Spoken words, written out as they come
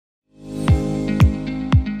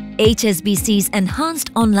HSBC's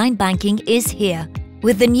enhanced online banking is here.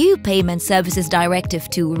 With the new Payment Services Directive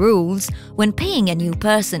 2 rules, when paying a new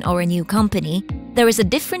person or a new company, there is a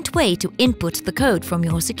different way to input the code from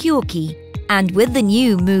your secure key. And with the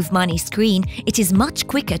new Move Money screen, it is much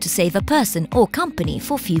quicker to save a person or company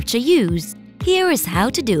for future use. Here is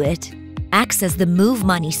how to do it. Access the Move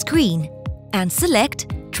Money screen and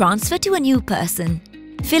select Transfer to a new person.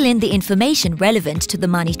 Fill in the information relevant to the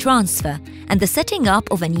money transfer and the setting up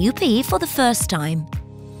of a new payee for the first time.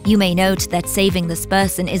 You may note that saving this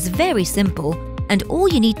person is very simple, and all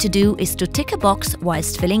you need to do is to tick a box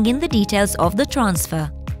whilst filling in the details of the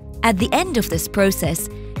transfer. At the end of this process,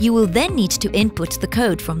 you will then need to input the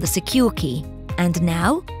code from the secure key. And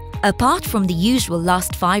now, apart from the usual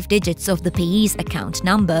last 5 digits of the payee's account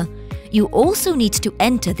number, you also need to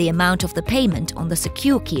enter the amount of the payment on the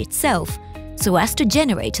secure key itself, so as to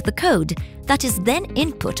generate the code that is then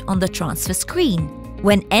input on the transfer screen.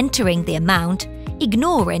 When entering the amount,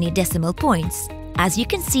 ignore any decimal points, as you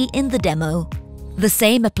can see in the demo. The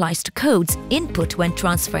same applies to codes input when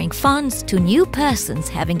transferring funds to new persons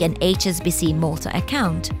having an HSBC Malta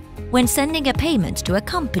account, when sending a payment to a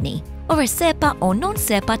company, or a SEPA or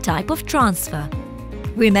non-SEPA type of transfer.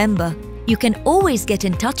 Remember, you can always get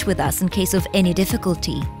in touch with us in case of any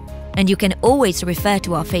difficulty. And you can always refer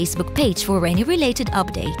to our Facebook page for any related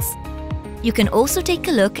updates. You can also take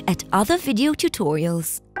a look at other video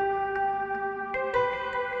tutorials.